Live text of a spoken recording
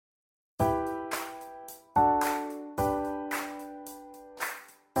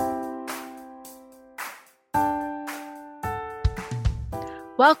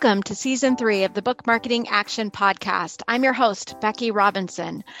Welcome to Season 3 of the Book Marketing Action Podcast. I'm your host, Becky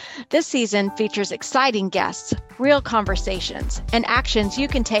Robinson. This season features exciting guests, real conversations, and actions you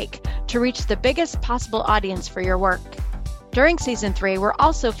can take to reach the biggest possible audience for your work. During Season 3, we're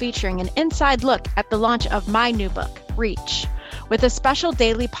also featuring an inside look at the launch of my new book, Reach, with a special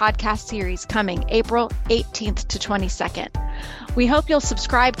daily podcast series coming April 18th to 22nd. We hope you'll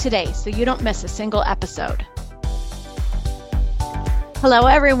subscribe today so you don't miss a single episode. Hello,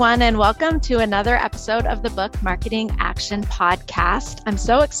 everyone, and welcome to another episode of the Book Marketing Action Podcast. I'm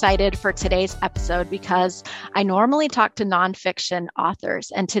so excited for today's episode because I normally talk to nonfiction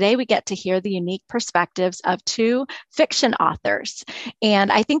authors, and today we get to hear the unique perspectives of two fiction authors.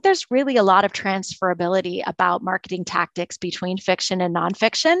 And I think there's really a lot of transferability about marketing tactics between fiction and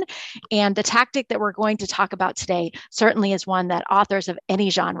nonfiction. And the tactic that we're going to talk about today certainly is one that authors of any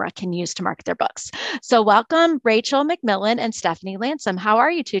genre can use to market their books. So welcome, Rachel McMillan and Stephanie Lansom. How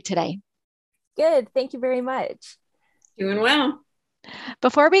are you two today? Good. Thank you very much. Doing well.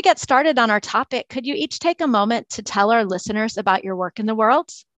 Before we get started on our topic, could you each take a moment to tell our listeners about your work in the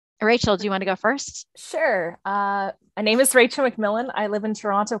world? Rachel, do you want to go first? Sure. My name is Rachel McMillan. I live in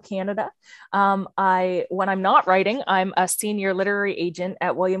Toronto, Canada. When I'm not writing, I'm a senior literary agent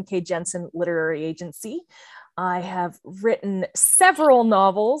at William K. Jensen Literary Agency. I have written several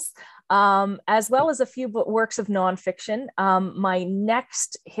novels, as well as a few works of nonfiction. My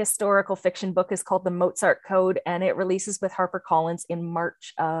next historical fiction book is called The Mozart Code, and it releases with HarperCollins in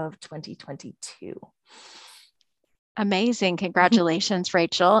March of 2022. Amazing. Congratulations,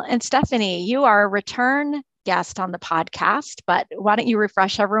 Rachel. And Stephanie, you are a return guest on the podcast, but why don't you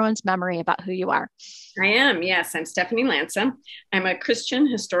refresh everyone's memory about who you are? I am. Yes, I'm Stephanie Lansom. I'm a Christian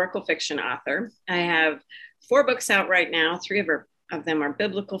historical fiction author. I have 4 books out right now. 3 of them are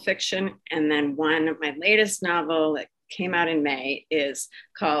biblical fiction. And then one, my latest novel that came out in May, is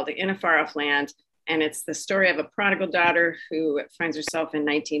called In a Far Off Land. And it's the story of a prodigal daughter who finds herself in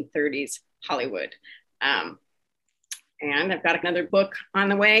 1930s Hollywood. And I've got another book on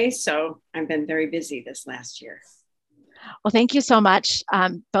the way. So I've been very busy this last year. Well, thank you so much,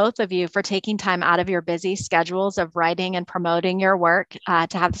 both of you, for taking time out of your busy schedules of writing and promoting your work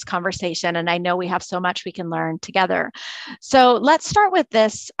to have this conversation. And I know we have so much we can learn together. So let's start with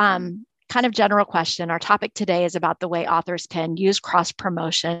this kind of general question. Our topic today is about the way authors can use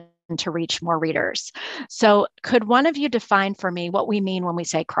cross-promotion to reach more readers. So could one of you define for me what we mean when we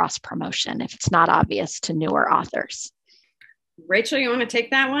say cross-promotion, if it's not obvious to newer authors? Rachel, you want to take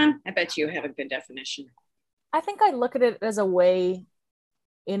that one? I bet you have a good definition. I think I look at it as a way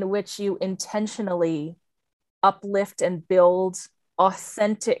in which you intentionally uplift and build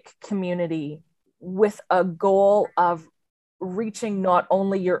authentic community with a goal of reaching not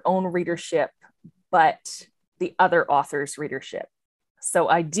only your own readership, but the other author's readership. So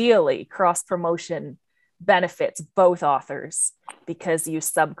ideally, cross-promotion benefits both authors because you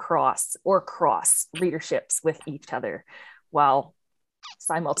subcross or cross readerships with each other while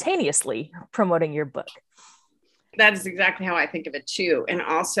simultaneously promoting your book. That is exactly how I think of it too. And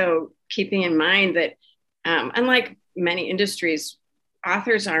also keeping in mind that unlike many industries,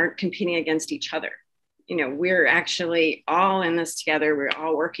 authors aren't competing against each other. You know, we're actually all in this together. We're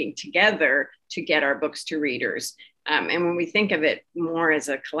all working together to get our books to readers. And when we think of it more as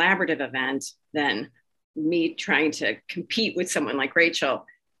a collaborative event than me trying to compete with someone like Rachel,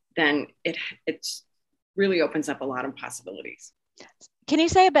 then it really opens up a lot of possibilities. Can you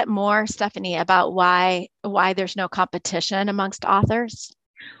say a bit more, Stephanie, about why there's no competition amongst authors?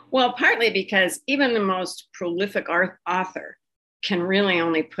 Well, partly because even the most prolific author can really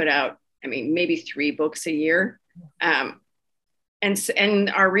only put out, maybe 3 books a year. And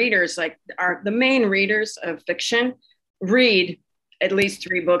our readers, the main readers of fiction, read at least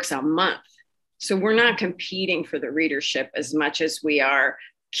 3 books a month. So we're not competing for the readership as much as we are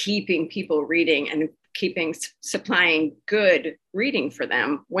keeping people reading and supplying good reading for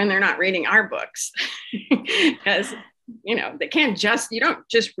them when they're not reading our books. Because, you don't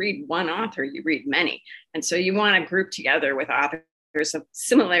just read one author, you read many. And so you want to group together with authors of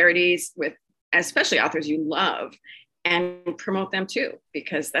similarities, with especially authors you love, and promote them too,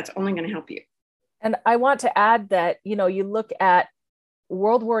 because that's only going to help you. And I want to add that, you look at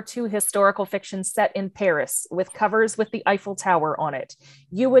World War II historical fiction set in Paris with covers with the Eiffel Tower on it.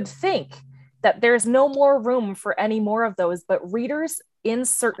 You would think that there's no more room for any more of those, but readers in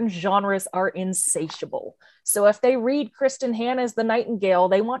certain genres are insatiable. So if they read Kristen Hanna's The Nightingale,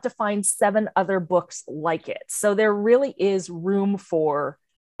 they want to find 7 other books like it. So there really is room for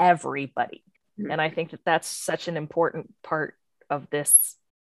everybody. And I think that that's such an important part of this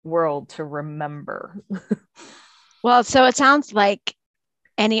world to remember. Well, so it sounds like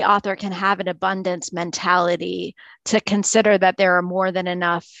any author can have an abundance mentality to consider that there are more than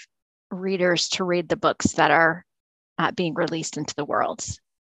enough readers to read the books that are being released into the world.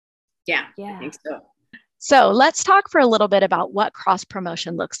 Yeah, I think so. So let's talk for a little bit about what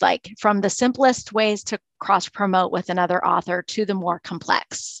cross-promotion looks like, from the simplest ways to cross-promote with another author to the more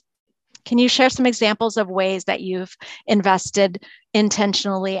complex. Can you share some examples of ways that you've invested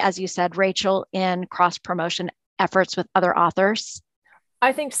intentionally, as you said, Rachel, in cross-promotion efforts with other authors?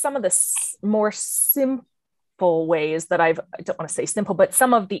 I think some of the more simple ways that I don't want to say simple, but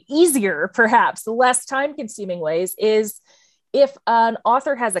some of the easier, perhaps the less time-consuming ways is if an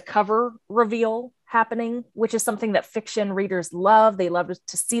author has a cover reveal happening, which is something that fiction readers love. They love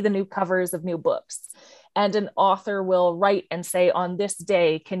to see the new covers of new books. And an author will write and say, on this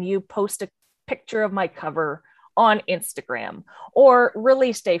day, can you post a picture of my cover on Instagram? Or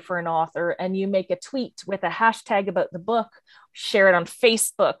release day for an author, and you make a tweet with a hashtag about the book, share it on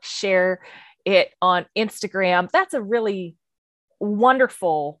Facebook, share it on Instagram. That's a really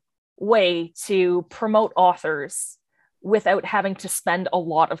wonderful way to promote authors without having to spend a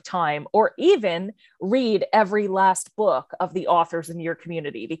lot of time or even read every last book of the authors in your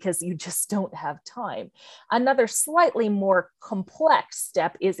community because you just don't have time. Another slightly more complex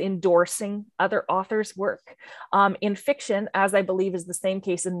step is endorsing other authors' work. In fiction, as I believe is the same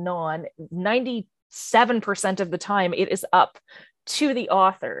case in non, 97% of the time it is up to the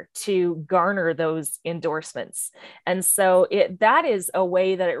author to garner those endorsements. And so that is a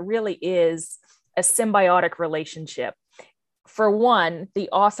way that it really is a symbiotic relationship. For one, the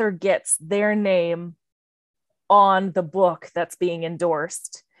author gets their name on the book that's being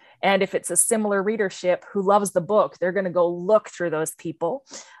endorsed. And if it's a similar readership who loves the book, they're going to go look through those people.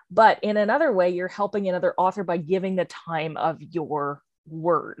 But in another way, you're helping another author by giving the time of your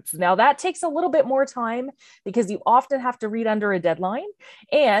words. Now that takes a little bit more time because you often have to read under a deadline.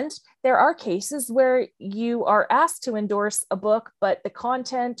 And there are cases where you are asked to endorse a book, but the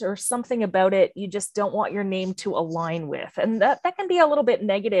content or something about it, you just don't want your name to align with. And that can be a little bit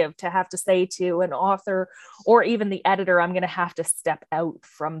negative to have to say to an author or even the editor, I'm going to have to step out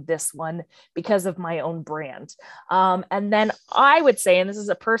from this one because of my own brand. And then I would say, and this is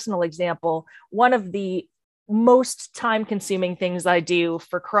a personal example, one of the most time-consuming things I do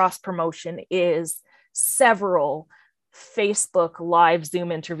for cross-promotion is several Facebook live Zoom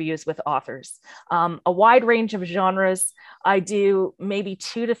interviews with authors. A wide range of genres. I do maybe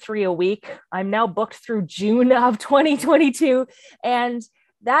 2 to 3 a week. I'm now booked through June of 2022. And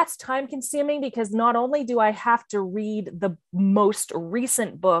that's time-consuming because not only do I have to read the most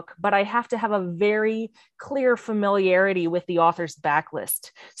recent book, but I have to have a very clear familiarity with the author's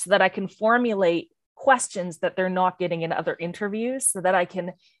backlist so that I can formulate questions that they're not getting in other interviews so that I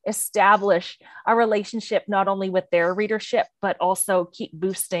can establish a relationship not only with their readership, but also keep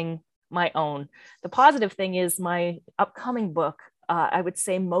boosting my own. The positive thing is my upcoming book, I would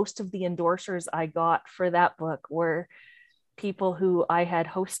say most of the endorsers I got for that book were people who I had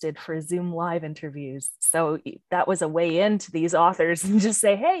hosted for Zoom live interviews. So that was a way into these authors and just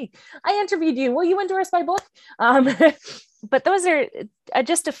say, hey, I interviewed you. Will you endorse my book? But those are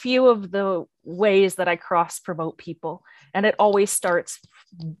just a few of the ways that I cross promote people. And it always starts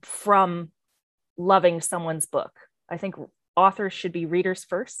from loving someone's book. I think authors should be readers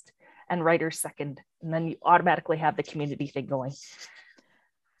first and writers second. And then you automatically have the community thing going.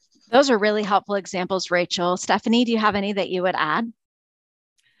 Those are really helpful examples, Rachel. Stephanie, do you have any that you would add?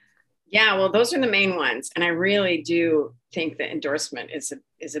 Yeah, well, those are the main ones. And I really do think that endorsement is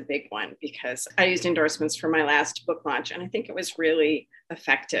a big one because I used endorsements for my last book launch. And I think it was really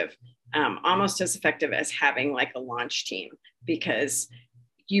effective, almost as effective as having like a launch team, because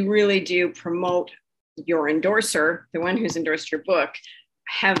you really do promote your endorser, the one who's endorsed your book,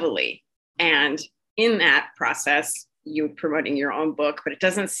 heavily. And in that process, you're promoting your own book, but it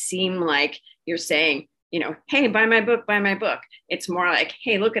doesn't seem like you're saying, you know, hey, buy my book, buy my book. It's more like,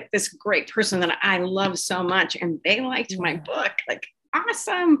 hey, look at this great person that I love so much. And they liked my book. Like,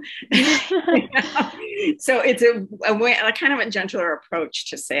 awesome. So it's a way, a kind of a gentler approach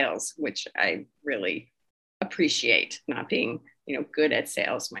to sales, which I really appreciate, not being, you know, good at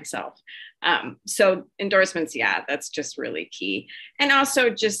sales myself. So endorsements, yeah, that's just really key. And also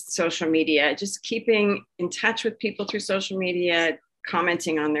just social media, just keeping in touch with people through social media,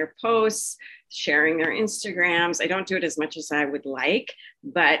 commenting on their posts, sharing their Instagrams. I don't do it as much as I would like,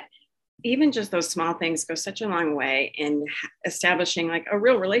 but even just those small things go such a long way in establishing like a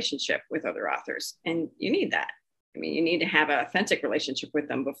real relationship with other authors. And you need that. I mean, you need to have an authentic relationship with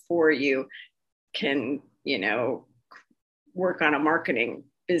them before you can, you know, work on a marketing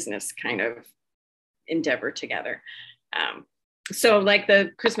business kind of endeavor together. So like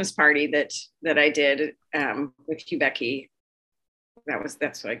the Christmas party that I did with you, Becky,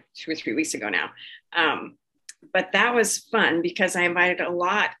 that's like 2 or 3 weeks ago now. But that was fun because I invited not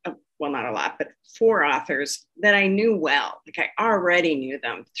a lot, but 4 authors that I knew well. Like I already knew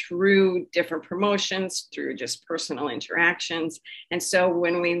them through different promotions, through just personal interactions. And so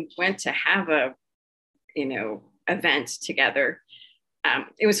when we went to have a, event together,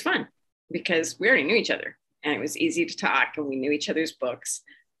 it was fun because we already knew each other and it was easy to talk and we knew each other's books.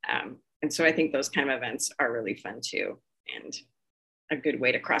 And so I think those kind of events are really fun too. And a good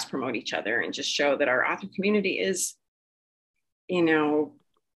way to cross promote each other and just show that our author community is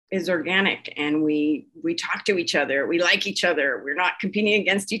organic and we talk to each other. We like each other. We're not competing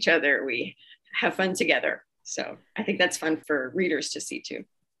against each other. We have fun together. So I think that's fun for readers to see too.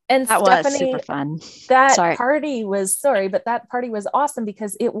 And that Stephanie, was super fun. That party was awesome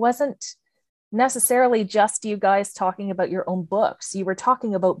because it wasn't necessarily just you guys talking about your own books. You were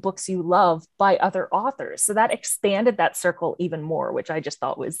talking about books you love by other authors. So that expanded that circle even more, which I just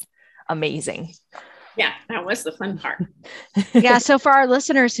thought was amazing. Yeah, that was the fun part. Yeah. So for our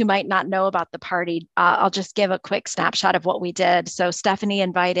listeners who might not know about the party, I'll just give a quick snapshot of what we did. So Stephanie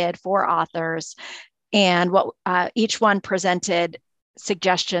invited 4 authors and each one presented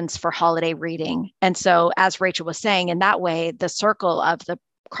suggestions for holiday reading. And so as Rachel was saying, in that way, the circle of the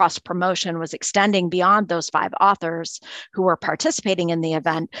cross promotion was extending beyond those 5 authors who were participating in the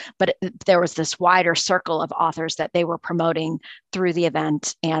event, but there was this wider circle of authors that they were promoting through the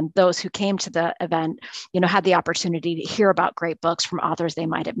event. And those who came to the event, had the opportunity to hear about great books from authors they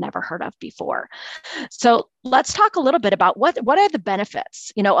might have never heard of before. So let's talk a little bit about what are the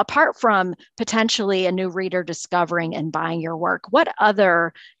benefits, apart from potentially a new reader discovering and buying your work, what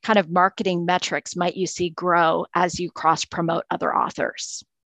other kind of marketing metrics might you see grow as you cross promote other authors?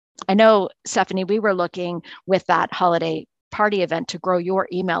 I know, Stephanie, we were looking with that holiday party event to grow your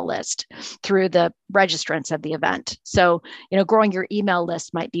email list through the registrants of the event. So, growing your email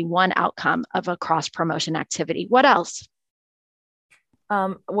list might be one outcome of a cross promotion activity. What else?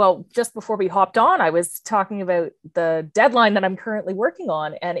 Well, just before we hopped on, I was talking about the deadline that I'm currently working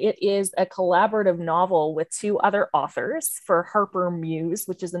on, and it is a collaborative novel with 2 other authors for Harper Muse,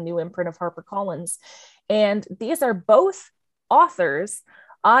 which is a new imprint of HarperCollins. And these are both authors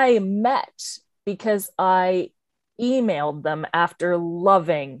I met because I emailed them after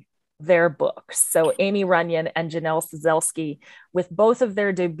loving their books. So Amy Runyon and Janelle Sazelski, with both of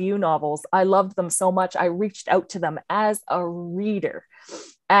their debut novels, I loved them so much. I reached out to them as a reader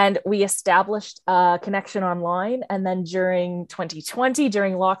and we established a connection online. And then during 2020,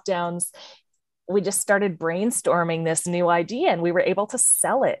 during lockdowns, we just started brainstorming this new idea and we were able to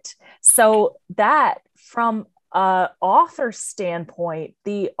sell it. So that, from author standpoint,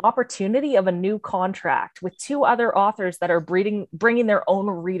 the opportunity of a new contract with 2 other authors that are bringing their own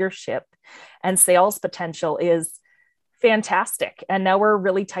readership and sales potential is fantastic. And now we're a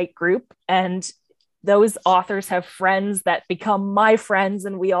really tight group, and those authors have friends that become my friends,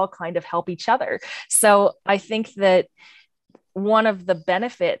 and we all kind of help each other. So I think that one of the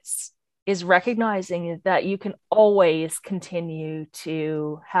benefits is recognizing that you can always continue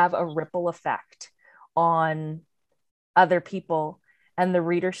to have a ripple effect on other people, and the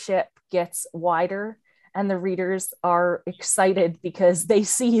readership gets wider and the readers are excited because they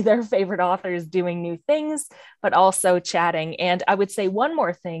see their favorite authors doing new things, but also chatting. And I would say one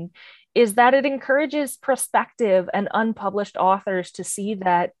more thing is that it encourages prospective and unpublished authors to see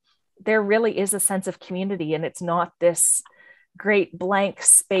that there really is a sense of community, and it's not this great blank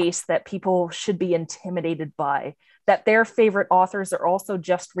space that people should be intimidated by, that their favorite authors are also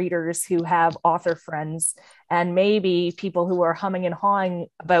just readers who have author friends, and maybe people who are humming and hawing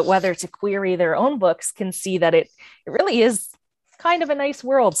about whether to query their own books can see that it really is kind of a nice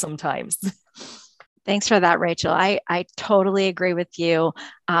world sometimes. Thanks for that, Rachel. I totally agree with you.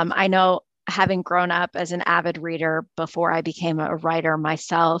 I know, having grown up as an avid reader before I became a writer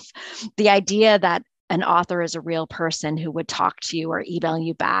myself, the idea that an author is a real person who would talk to you or email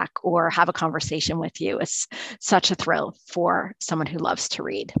you back or have a conversation with you is such a thrill for someone who loves to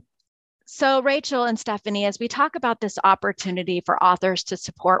read. So Rachel and Stephanie, as we talk about this opportunity for authors to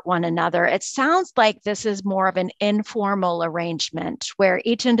support one another, it sounds like this is more of an informal arrangement where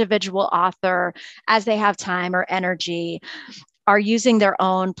each individual author, as they have time or energy, are using their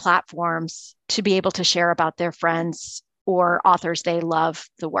own platforms to be able to share about their friends or authors they love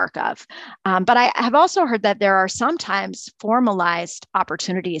the work of. But I have also heard that there are sometimes formalized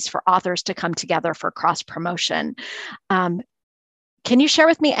opportunities for authors to come together for cross-promotion. Can you share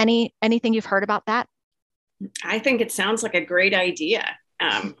with me anything you've heard about that? I think it sounds like a great idea.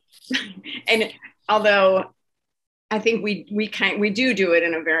 And although I think we do it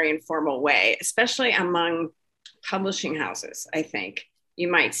in a very informal way, especially among publishing houses. I think you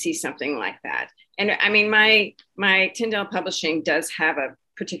might see something like that. And I mean, my Tyndale Publishing does have a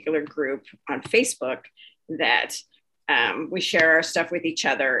particular group on Facebook that we share our stuff with each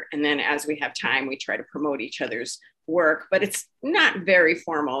other. And then as we have time, we try to promote each other's work, but it's not very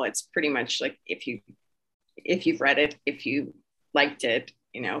formal. It's pretty much like if you've read it, if you liked it,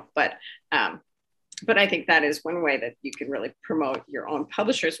 but I think that is one way that you can really promote your own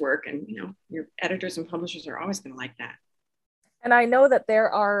publisher's work. And, your editors and publishers are always going to like that. And I know that there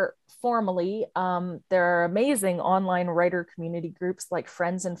are there are amazing online writer community groups like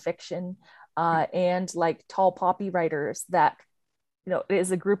Friends in Fiction and like Tall Poppy Writers that,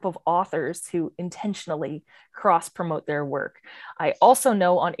 is a group of authors who intentionally cross promote their work. I also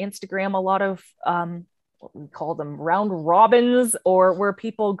know on Instagram, a lot of what we call them round robins, or where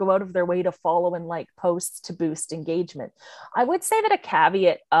people go out of their way to follow and like posts to boost engagement. I would say that a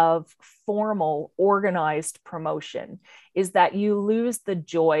caveat of formal organized promotion is that you lose the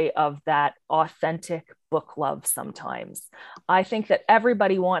joy of that authentic book love sometimes. I think that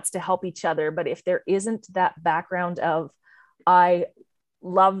everybody wants to help each other, but if there isn't that background of, I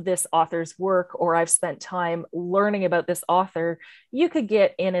love this author's work, or I've spent time learning about this author, you could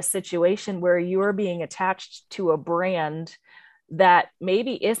get in a situation where you're being attached to a brand that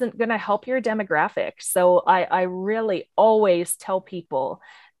maybe isn't going to help your demographic. So I really always tell people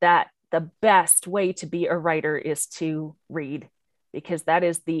that the best way to be a writer is to read, because that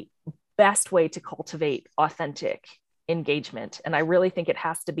is the best way to cultivate authentic engagement. And I really think it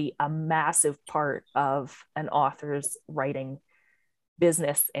has to be a massive part of an author's writing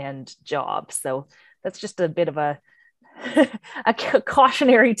business and job. So that's just a bit of a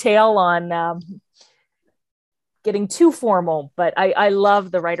cautionary tale on getting too formal, but I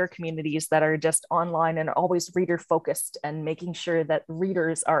love the writer communities that are just online and always reader focused and making sure that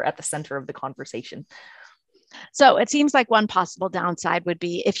readers are at the center of the conversation. So it seems like one possible downside would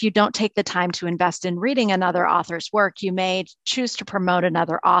be if you don't take the time to invest in reading another author's work, you may choose to promote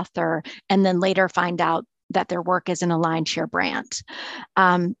another author and then later find out that their work isn't aligned to your brand.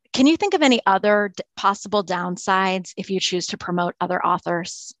 Can you think of any other possible downsides if you choose to promote other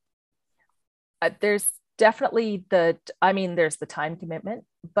authors? There's definitely there's the time commitment,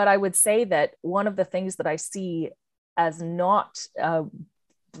 but I would say that one of the things that I see as not a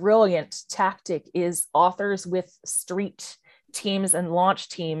brilliant tactic is authors with street teams and launch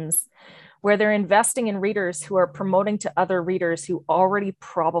teams where they're investing in readers who are promoting to other readers who already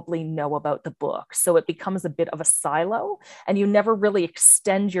probably know about the book. So it becomes a bit of a silo and you never really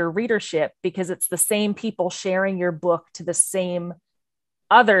extend your readership because it's the same people sharing your book to the same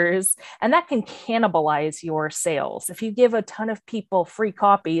others, and that can cannibalize your sales. If you give a ton of people free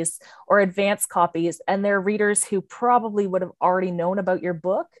copies or advanced copies and they're readers who probably would have already known about your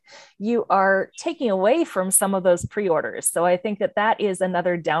book, you are taking away from some of those pre-orders. So I think that that is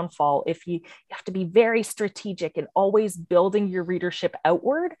another downfall. If you have to be very strategic and always building your readership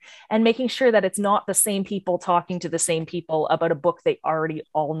outward and making sure that it's not the same people talking to the same people about a book they already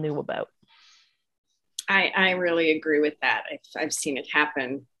all knew about. I really agree with that. I've seen it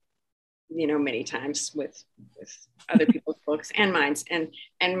happen, many times with other people's books and mine.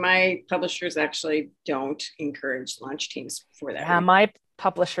 And my publishers actually don't encourage launch teams for that. Yeah, my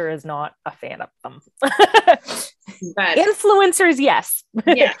publisher is not a fan of them. But influencers, yes.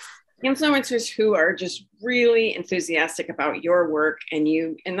 Yes. Influencers who are just really enthusiastic about your work, and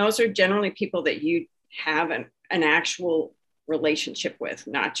those are generally people that you have an actual relationship with,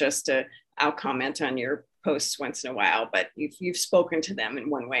 not just I'll comment on your posts once in a while, but you've spoken to them in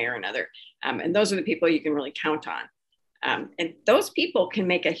one way or another. And those are the people you can really count on. And those people can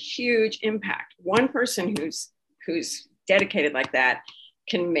make a huge impact. One person who's dedicated like that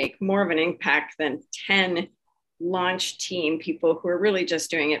can make more of an impact than 10 launch team people who are really just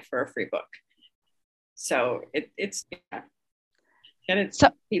doing it for a free book. So it's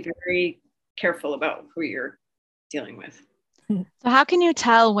be very careful about who you're dealing with. So how can you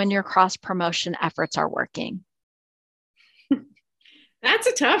tell when your cross-promotion efforts are working? That's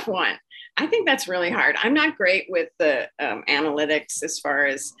a tough one. I think that's really hard. I'm not great with the analytics as far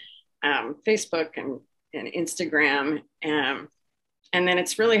as Facebook and Instagram. And then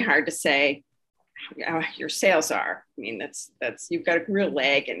it's really hard to say how your sales are. I mean, that's you've got a real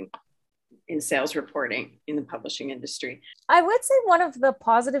lag in sales reporting in the publishing industry. I would say one of the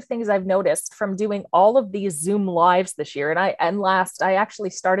positive things I've noticed from doing all of these Zoom lives this year, I actually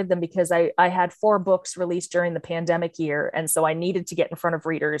started them because I had 4 books released during the pandemic year. And so I needed to get in front of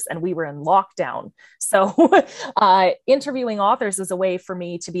readers and we were in lockdown. So interviewing authors is a way for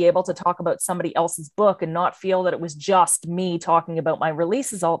me to be able to talk about somebody else's book and not feel that it was just me talking about my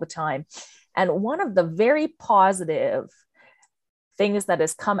releases all the time. And one of the very positive things that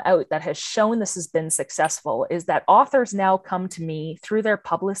has come out that has shown this has been successful is that authors now come to me through their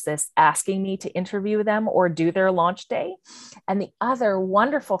publicists asking me to interview them or do their launch day. And the other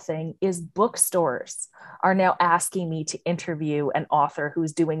wonderful thing is bookstores are now asking me to interview an author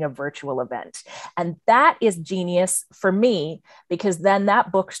who's doing a virtual event. And that is genius for me, because then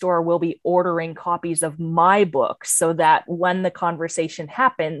that bookstore will be ordering copies of my book so that when the conversation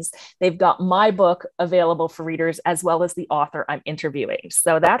happens, they've got my book available for readers as well as the author I'm interviewing.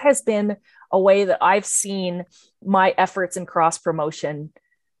 So that has been a way that I've seen my efforts in cross promotion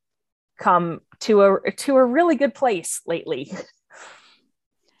come to a really good place lately.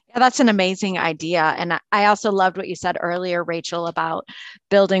 Yeah, that's an amazing idea. And I also loved what you said earlier, Rachel, about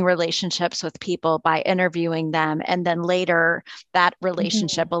building relationships with people by interviewing them. And then later that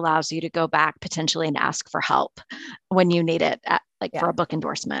relationship allows you to go back potentially and ask for help when you need it, for a book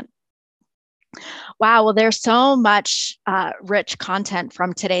endorsement. Wow. Well, there's so much rich content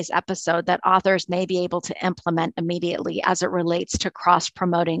from today's episode that authors may be able to implement immediately as it relates to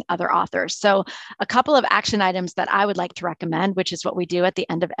cross-promoting other authors. So a couple of action items that I would like to recommend, which is what we do at the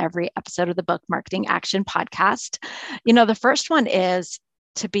end of every episode of the Book Marketing Action podcast. The first one is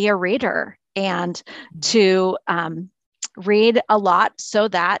to be a reader and to read a lot so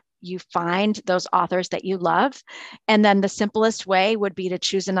that you find those authors that you love. And then the simplest way would be to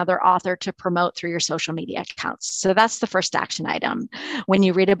choose another author to promote through your social media accounts. So that's the first action item. When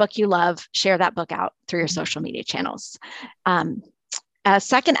you read a book you love, share that book out through your social media channels. A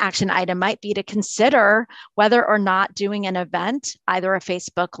second action item might be to consider whether or not doing an event, either a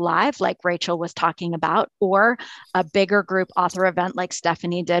Facebook Live like Rachel was talking about, or a bigger group author event like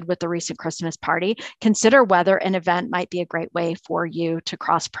Stephanie did with the recent Christmas party. Consider whether an event might be a great way for you to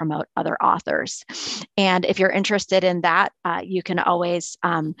cross-promote other authors. And if you're interested in that, you can always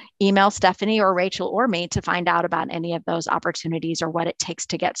email Stephanie or Rachel or me to find out about any of those opportunities or what it takes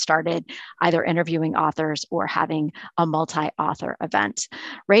to get started, either interviewing authors or having a multi-author event.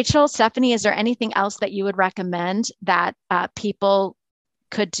 Rachel, Stephanie, is there anything else that you would recommend that people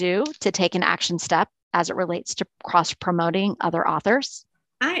could do to take an action step as it relates to cross-promoting other authors?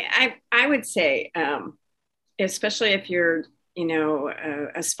 I would say, especially if you're,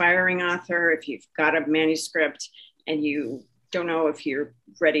 aspiring author, if you've got a manuscript and you don't know if you're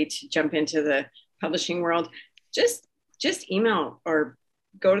ready to jump into the publishing world, just email or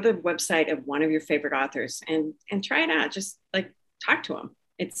go to the website of one of your favorite authors and try it out. Just talk to them.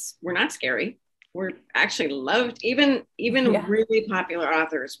 We're not scary. We're actually loved. Even really popular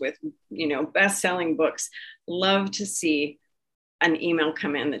authors with, best-selling books love to see an email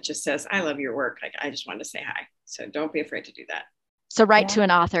come in that just says, I love your work. I just wanted to say hi. So don't be afraid to do that. So write to an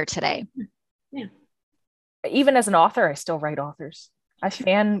author today. Yeah. Even as an author, I still write authors. I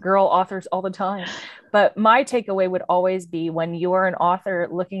fangirl authors all the time. But my takeaway would always be, when you are an author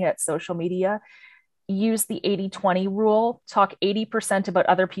looking at social media, use the 80-20 rule. Talk 80% about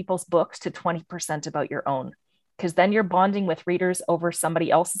other people's books to 20% about your own, because then you're bonding with readers over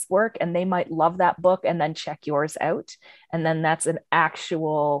somebody else's work and they might love that book and then check yours out. And then that's an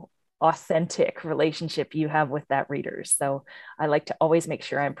actual authentic relationship you have with that reader. So I like to always make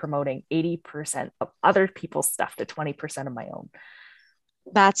sure I'm promoting 80% of other people's stuff to 20% of my own.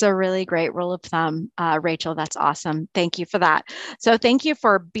 That's a really great rule of thumb, Rachel. That's awesome. Thank you for that. So thank you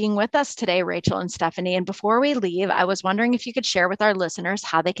for being with us today, Rachel and Stephanie. And before we leave, I was wondering if you could share with our listeners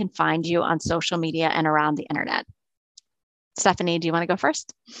how they can find you on social media and around the internet. Stephanie, do you want to go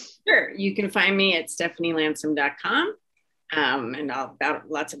first? Sure. You can find me at stephanielansom.com. And I'll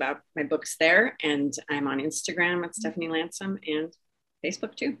lots about my books there. And I'm on Instagram at Stephanie Lansom and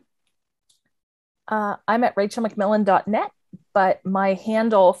Facebook too. I'm at rachelmcmillan.net. But my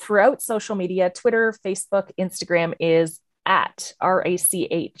handle throughout social media, Twitter, Facebook, Instagram, is at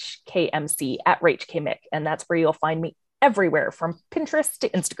RACHKMC, at RachKMick. And that's where you'll find me everywhere, from Pinterest to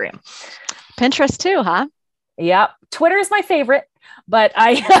Instagram. Pinterest too, huh? Yep. Twitter is my favorite, but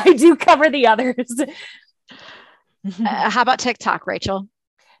I do cover the others. How about TikTok, Rachel?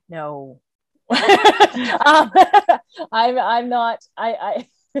 No. I'm not.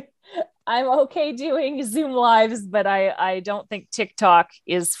 I'm okay doing Zoom lives, but I don't think TikTok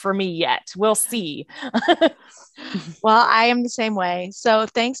is for me yet. We'll see. Well, I am the same way. So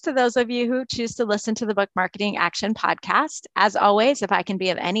thanks to those of you who choose to listen to the Book Marketing Action podcast. As always, if I can be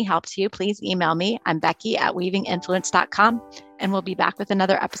of any help to you, please email me. I'm Becky@weavinginfluence.com, and we'll be back with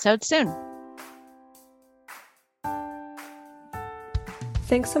another episode soon.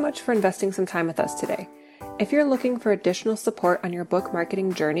 Thanks so much for investing some time with us today. If you're looking for additional support on your book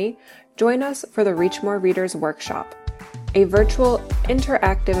marketing journey, join us for the Reach More Readers Workshop, a virtual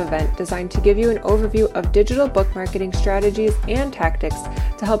interactive event designed to give you an overview of digital book marketing strategies and tactics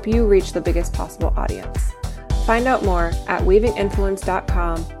to help you reach the biggest possible audience. Find out more at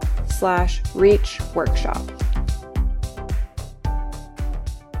weavinginfluence.com/reach workshop.